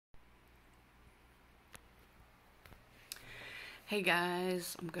Hey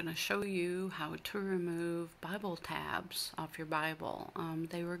guys, I'm going to show you how to remove Bible tabs off your Bible.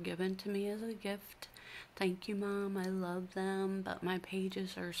 They were given to me as a gift. Thank you, Mom. I love them, but my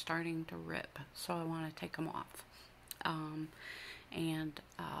pages are starting to rip, so I want to take them off. So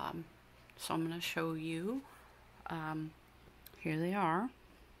I'm going to show you. Here they are.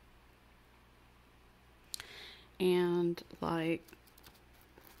 And let's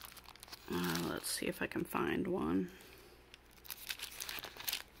see if I can find one.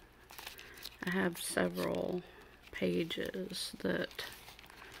 I have several pages that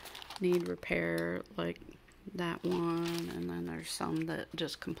need repair, like that one, and then there's some that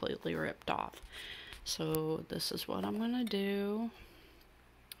just completely ripped off. So this is what I'm gonna do.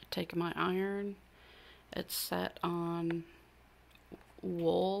 Take my iron. It's set on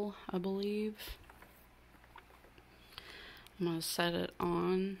wool, I believe. I'm gonna set it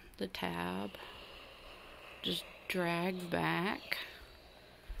on the tab. Just drag back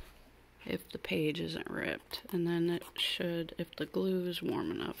if the page isn't ripped, and then it should, if the glue is warm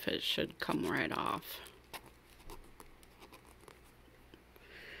enough, it should come right off.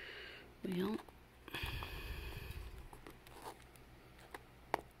 Well,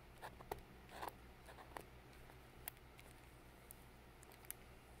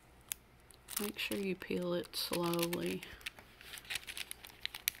 make sure you peel it slowly.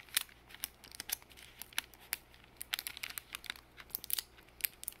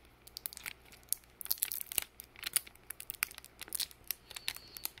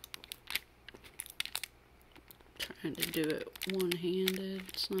 Trying to do it one-handed,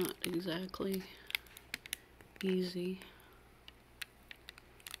 it's not exactly easy.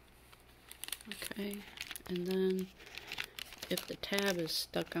 Okay, and then if the tab is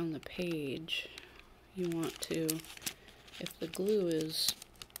stuck on the page, you want to, if the glue is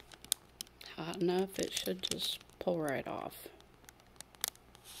hot enough, it should just pull right off.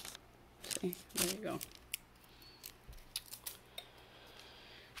 See, there you go.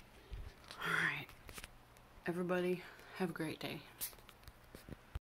 Alright, everybody, have a great day.